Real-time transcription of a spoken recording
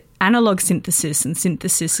analog synthesis, and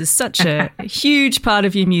synthesis is such a huge part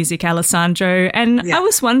of your music, Alessandro. And I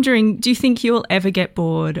was wondering, do you think you'll ever get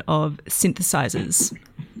bored of synthesizers?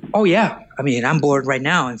 Oh, yeah. I mean, I'm bored right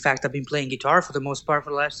now. In fact, I've been playing guitar for the most part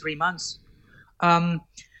for the last 3 months. I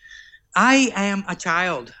am a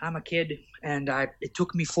child. I'm a kid. And it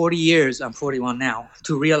took me 40 years, I'm 41 now,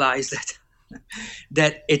 to realize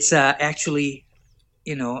that it's actually,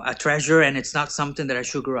 a treasure, and it's not something that I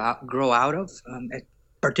should grow out of,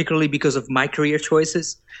 particularly because of my career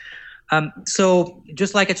choices. So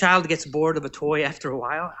just like a child gets bored of a toy after a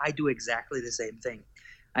while, I do exactly the same thing.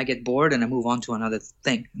 I get bored and I move on to another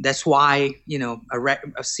thing. That's why,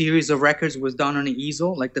 a series of records was done on an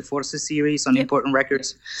easel, like the Forces series on Important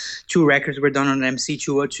Records. 2 records were done on an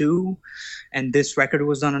MC202, and this record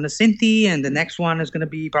was done on a synthy, and the next one is going to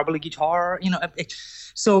be probably guitar.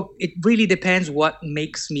 So it really depends what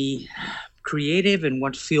makes me creative and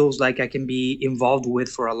what feels like I can be involved with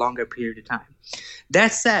for a longer period of time.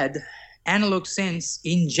 That said, analog synths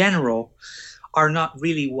in general are not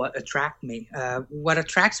really what attract me. What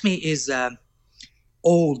attracts me is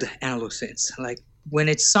old analog synths. Like when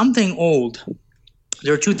it's something old,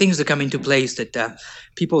 there are 2 things that come into place that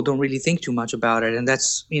people don't really think too much about it, and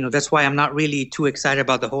that's why I'm not really too excited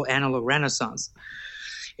about the whole analog renaissance.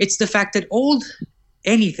 It's the fact that old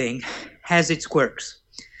anything has its quirks.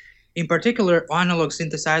 In particular, analog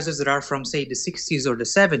synthesizers that are from, say, the 60s or the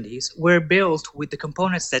 70s were built with the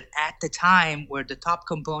components that at the time were the top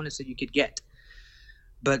components that you could get.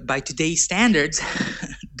 But by today's standards,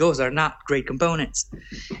 those are not great components.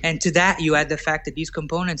 And to that, you add the fact that these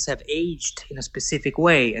components have aged in a specific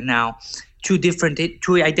way. And now, 2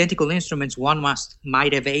 identical instruments, one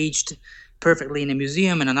might have aged perfectly in a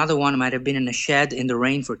museum, and another one might have been in a shed in the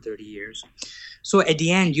rain for 30 years. So at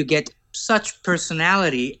the end, you get such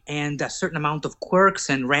personality and a certain amount of quirks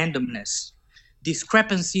and randomness.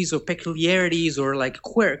 Discrepancies or peculiarities or like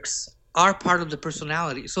quirks are part of the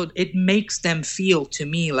personality. So it makes them feel to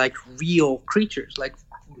me like real creatures, like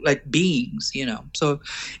beings, So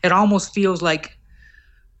it almost feels like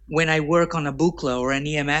when I work on a Buchla or an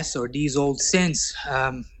EMS or these old synths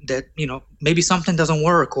that, maybe something doesn't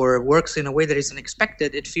work or it works in a way that isn't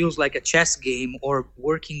expected, it feels like a chess game or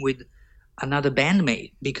working with another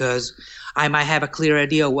bandmate, because I might have a clear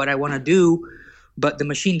idea of what I want to do, but the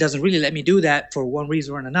machine doesn't really let me do that for one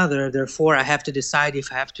reason or another. Therefore, I have to decide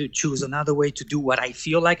if I have to choose another way to do what I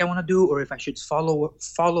feel like I want to do, or if I should follow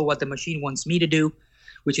what the machine wants me to do,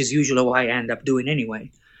 which is usually what I end up doing anyway.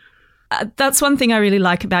 That's one thing I really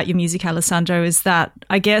like about your music, Alessandro, is that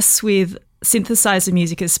I guess with synthesizer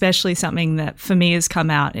music, especially something that for me has come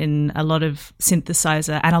out in a lot of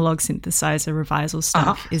analog synthesizer revisal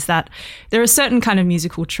stuff, is that there are certain kind of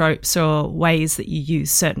musical tropes or ways that you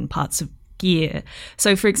use certain parts of gear.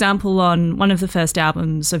 So, for example, on one of the first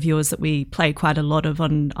albums of yours that we play quite a lot of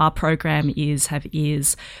on our program, Ears Have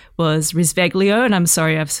Ears, was Risveglio, and I'm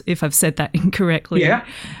sorry if I've said that incorrectly. Yeah.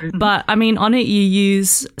 But, I mean, on it you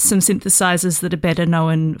use some synthesizers that are better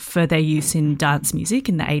known for their use in dance music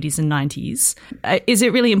in the 80s and 90s. Is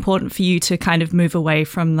it really important for you to kind of move away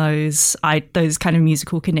from those kind of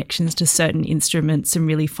musical connections to certain instruments and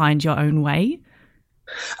really find your own way?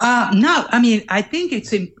 No, I mean, I think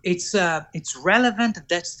it's relevant.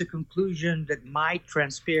 That's the conclusion that might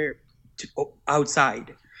transpire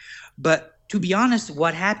outside. But to be honest,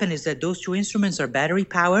 what happened is that those 2 instruments are battery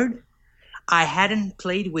powered. I hadn't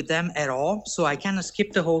played with them at all, so I kind of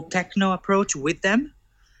skipped the whole techno approach with them.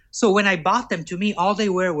 So when I bought them, to me, all they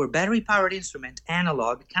were battery powered instrument,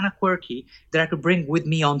 analog, kind of quirky, that I could bring with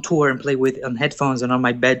me on tour and play with on headphones and on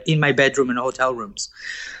my bed, in my bedroom and hotel rooms.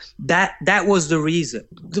 That was the reason.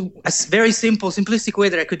 A very simplistic way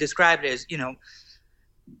that I could describe it is,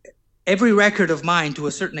 every record of mine, to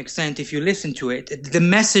a certain extent, if you listen to it, the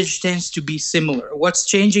message tends to be similar. What's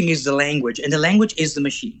changing is the language, and the language is the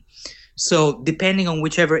machine. So depending on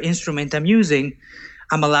whichever instrument I'm using,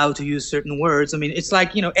 I'm allowed to use certain words. I mean, it's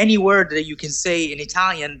like, any word that you can say in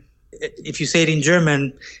Italian, if you say it in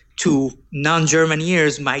German to non-German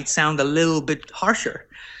ears, might sound a little bit harsher.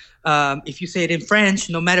 If you say it in French,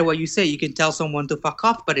 no matter what you say, you can tell someone to fuck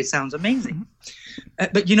off, but it sounds amazing.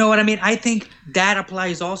 But you know what I mean? I think that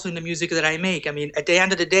applies also in the music that I make. I mean, at the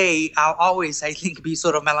end of the day, I'll always, I think, be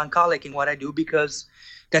sort of melancholic in what I do, because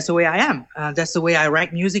that's the way I am. That's the way I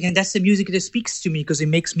write music, and that's the music that speaks to me, because it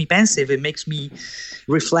makes me pensive. It makes me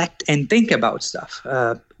reflect and think about stuff.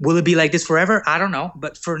 Will it be like this forever? I don't know.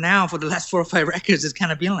 But for now, for the last 4 or 5 records, it's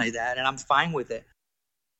kind of been like that, and I'm fine with it.